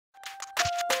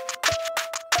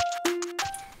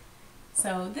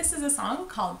So this is a song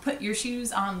called Put Your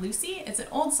Shoes on Lucy. It's an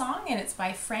old song and it's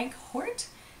by Frank Hort.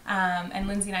 And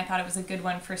Lindsay and I thought it was a good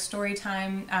one for story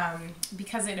time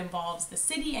because it involves the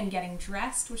city and getting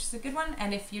dressed, which is a good one.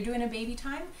 And if you're doing a baby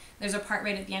time, there's a part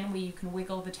right at the end where you can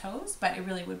wiggle the toes, but it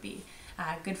really would be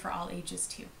good for all ages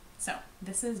too. So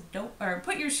this is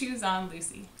Put Your Shoes on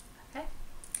Lucy. Okay.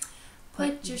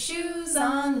 Put your shoes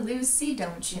on, Lucy,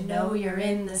 don't you know you're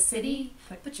in the city?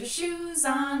 Put your shoes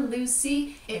on,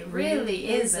 Lucy, it really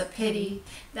is a pity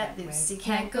that Lucy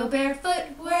can't go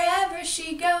barefoot wherever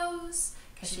she goes,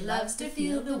 'cause she loves to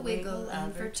feel the wiggle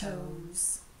of her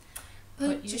toes.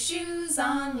 Put your shoes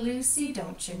on, Lucy,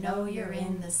 don't you know you're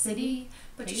in the city?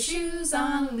 Put your shoes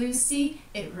on, Lucy,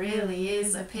 it really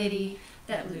is a pity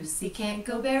that Lucy can't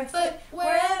go barefoot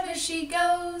wherever she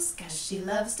goes, 'cause she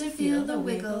loves to feel the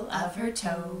wiggle of her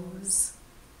toes.